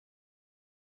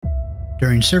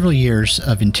During several years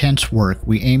of intense work,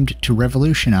 we aimed to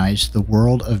revolutionize the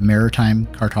world of maritime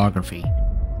cartography.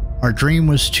 Our dream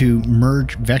was to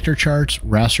merge vector charts,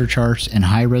 raster charts, and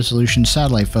high-resolution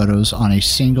satellite photos on a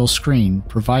single screen,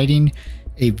 providing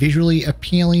a visually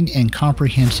appealing and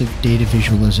comprehensive data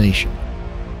visualization.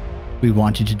 We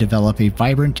wanted to develop a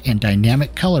vibrant and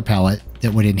dynamic color palette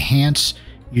that would enhance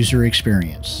user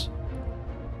experience.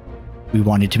 We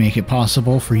wanted to make it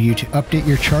possible for you to update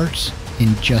your charts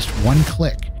in just one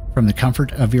click from the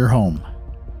comfort of your home.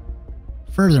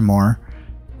 Furthermore,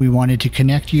 we wanted to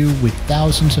connect you with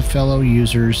thousands of fellow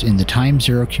users in the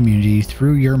timezero community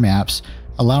through your maps,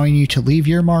 allowing you to leave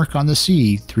your mark on the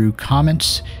sea through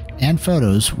comments and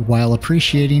photos while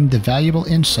appreciating the valuable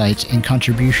insights and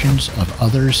contributions of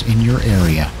others in your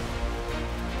area.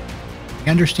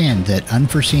 We understand that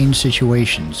unforeseen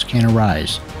situations can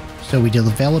arise, so we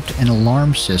developed an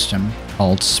alarm system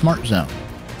called Smart Zone,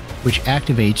 which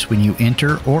activates when you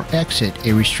enter or exit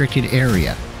a restricted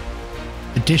area.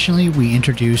 Additionally, we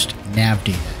introduced Nav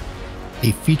Data,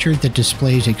 a feature that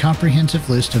displays a comprehensive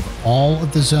list of all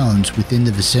of the zones within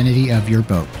the vicinity of your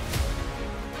boat.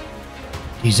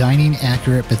 Designing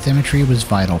accurate bathymetry was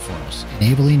vital for us,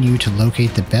 enabling you to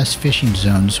locate the best fishing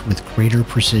zones with greater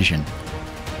precision.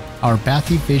 Our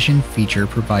Bathyvision feature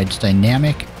provides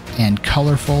dynamic and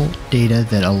colorful data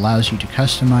that allows you to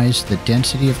customize the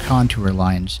density of contour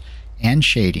lines and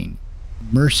shading,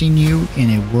 immersing you in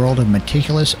a world of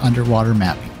meticulous underwater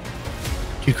mapping.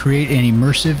 To create an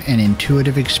immersive and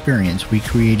intuitive experience, we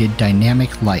created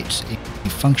Dynamic Lights, a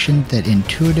function that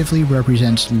intuitively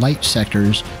represents light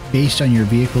sectors based on your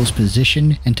vehicle's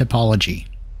position and topology.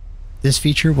 This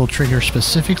feature will trigger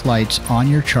specific lights on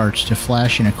your charts to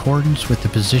flash in accordance with the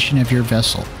position of your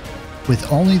vessel,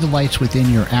 with only the lights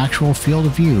within your actual field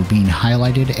of view being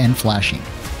highlighted and flashing.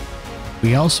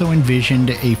 We also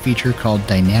envisioned a feature called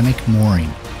Dynamic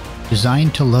Mooring,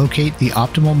 designed to locate the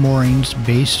optimal moorings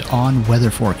based on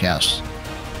weather forecasts.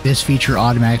 This feature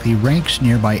automatically ranks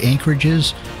nearby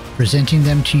anchorages, presenting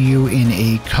them to you in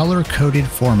a color-coded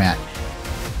format.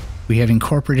 We have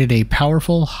incorporated a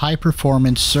powerful,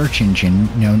 high-performance search engine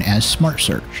known as Smart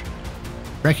Search.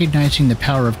 Recognizing the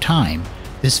power of time,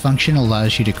 this function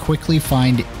allows you to quickly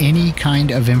find any kind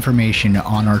of information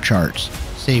on our charts,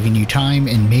 saving you time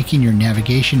and making your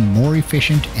navigation more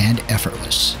efficient and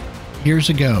effortless. Years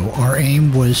ago, our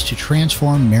aim was to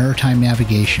transform maritime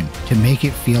navigation to make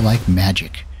it feel like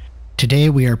magic. Today,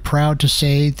 we are proud to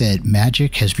say that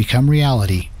magic has become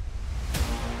reality.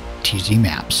 TZ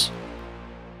Maps.